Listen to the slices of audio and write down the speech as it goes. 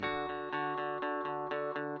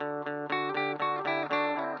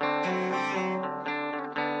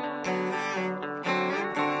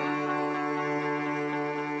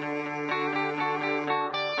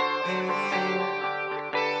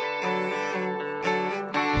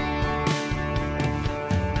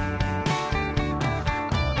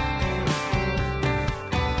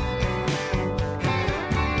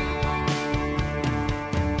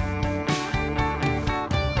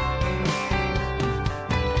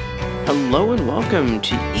Hello and welcome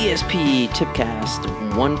to ESP Tipcast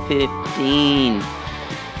 115,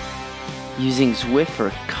 using Zwift for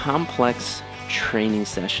complex training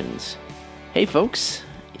sessions. Hey folks,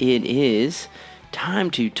 it is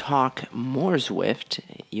time to talk more Zwift.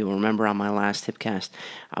 You'll remember on my last Tipcast,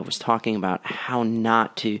 I was talking about how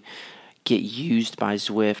not to get used by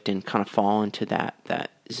Zwift and kind of fall into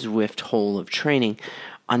that Zwift hole of training.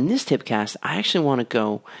 On this Tipcast, I actually want to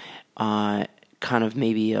go kind of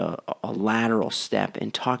maybe a lateral step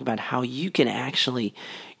and talk about how you can actually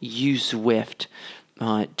use Zwift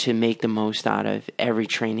to make the most out of every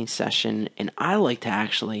training session. And I like to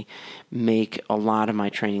actually make a lot of my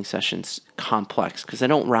training sessions complex because I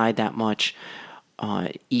don't ride that much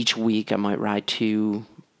each week. I might ride 2-3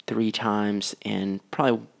 times, and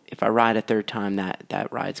probably if I ride a third time, that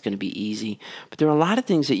ride's going to be easy. But there are a lot of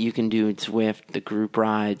things that you can do in Zwift, the group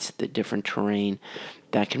rides, the different terrain,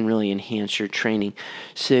 that can really enhance your training.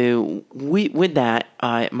 So with that,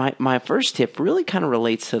 my first tip really kind of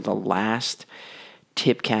relates to the last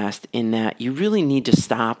Tipcast, in that you really need to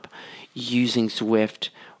stop using Zwift,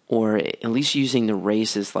 or at least using the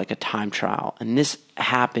races like a time trial. And this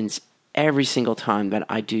happens every single time that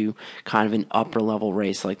I do kind of an upper level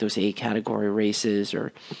race, like those A category races,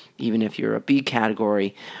 or even if you're a B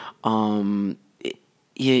category,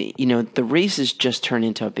 you know, the races just turn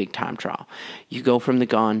into a big time trial. You go from the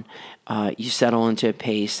gun, you settle into a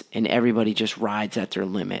pace, and everybody just rides at their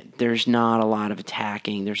limit. There's not a lot of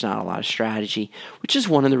attacking. There's not a lot of strategy, which is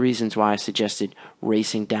one of the reasons why I suggested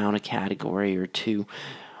racing down a category or two.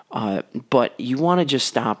 But you want to just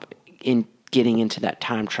stop in getting into that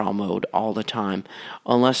time trial mode all the time,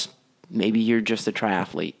 unless maybe you're just a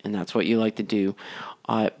triathlete and that's what you like to do.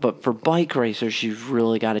 But for bike racers, you've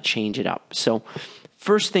really got to change it up. So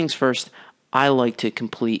first things first, I like to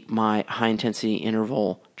complete my high-intensity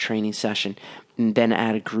interval training session and then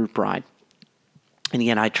add a group ride. And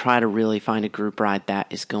again, I try to really find a group ride that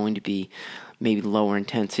is going to be maybe lower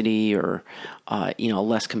intensity, or a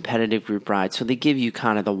less competitive group ride. So they give you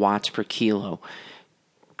kind of the watts per kilo.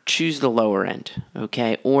 Choose the lower end,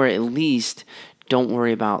 okay? Or at least don't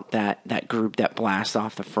worry about that group that blasts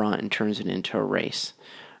off the front and turns it into a race,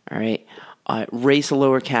 all right? Race a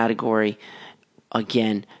lower category,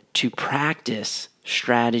 again, to practice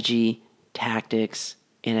strategy, tactics,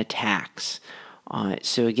 and attacks.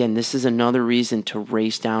 So again, this is another reason to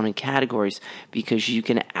race down in categories, because you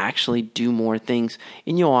can actually do more things.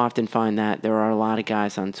 And you'll often find that there are a lot of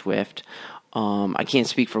guys on Zwift. I can't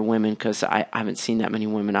speak for women because I haven't seen that many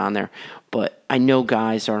women on there, but I know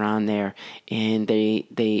guys are on there, and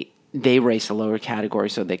they race a lower category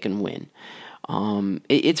so they can win.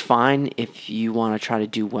 It's fine if you want to try to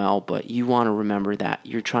do well, but you want to remember that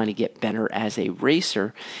you're trying to get better as a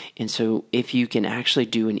racer. And so if you can actually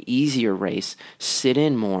do an easier race, sit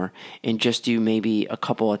in more, and just do maybe a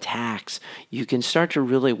couple attacks, you can start to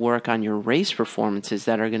really work on your race performances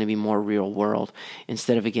that are going to be more real world,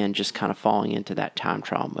 instead of, again, just kind of falling into that time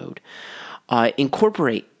trial mode.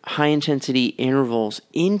 Incorporate high intensity intervals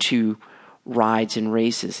into rides and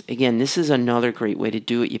races. Again, this is another great way to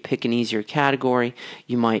do it. You pick an easier category.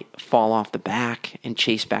 You might fall off the back and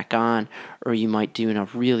chase back on, or you might do a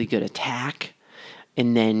really good attack,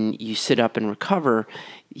 and then you sit up and recover.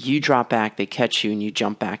 You drop back, they catch you, and you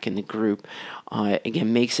jump back in the group.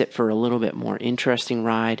 Again, makes it for a little bit more interesting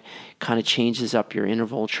ride, kind of changes up your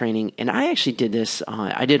interval training. And I actually did this.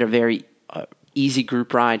 I did a very easy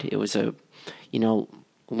group ride. It was a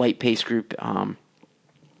light pace group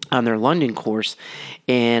on their London course,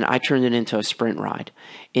 and I turned it into a sprint ride.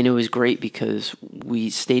 And it was great because we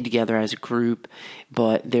stayed together as a group,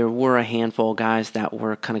 but there were a handful of guys that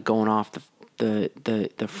were kind of going off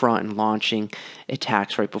the front and launching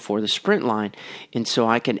attacks right before the sprint line. And so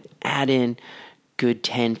I could add in good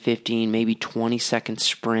 10, 15, maybe 20-second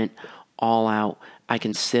sprint all out. I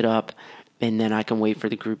can sit up, and then I can wait for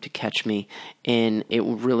the group to catch me. And it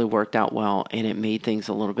really worked out well, and it made things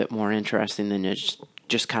a little bit more interesting than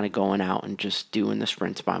just kind of going out and just doing the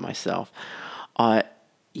sprints by myself.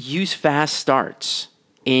 Use fast starts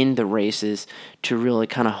in the races to really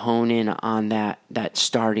kind of hone in on that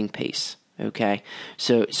starting pace. Okay,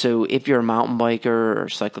 so if you're a mountain biker or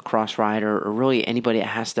cyclocross rider, or really anybody that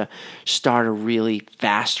has to start a really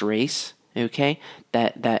fast race, okay,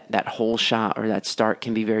 that whole shot or that start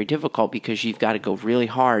can be very difficult because you've got to go really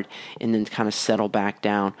hard and then kind of settle back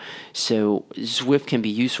down. So Zwift can be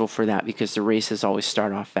useful for that because the races always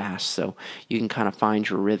start off fast, so you can kind of find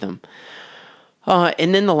your rhythm.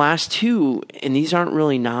 And then the last two, and these aren't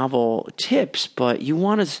really novel tips, but you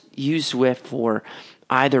want to use Zwift for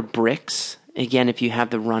either bricks, Again, if you have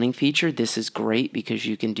the running feature, this is great because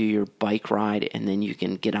you can do your bike ride and then you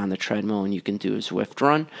can get on the treadmill and you can do a Zwift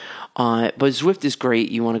run. But Zwift is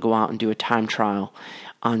great. You want to go out and do a time trial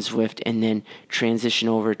on Zwift and then transition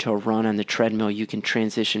over to a run on the treadmill. You can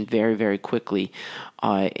transition very, very quickly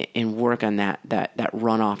and work on that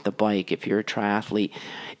run off the bike if you're a triathlete.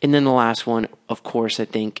 And then the last one, of course, I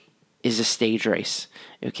think, is a stage race.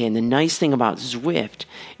 Okay, and the nice thing about Zwift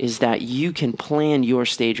is that you can plan your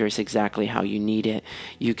stage race exactly how you need it.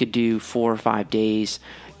 You could do 4 or 5 days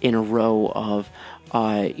in a row of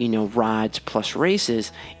rides plus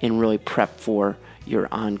races and really prep for your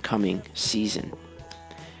oncoming season.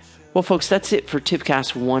 Well, folks, that's it for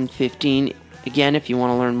Tipcast 115. Again, if you want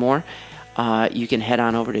to learn more, you can head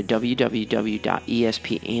on over to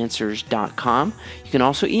www.espanswers.com. You can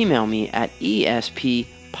also email me at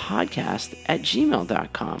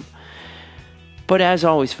espodcast@gmail.com. But as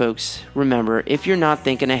always, folks, remember, if you're not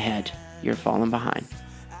thinking ahead, you're falling behind.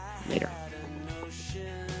 Later.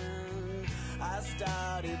 I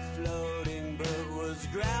started floating but was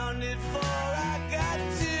grounded for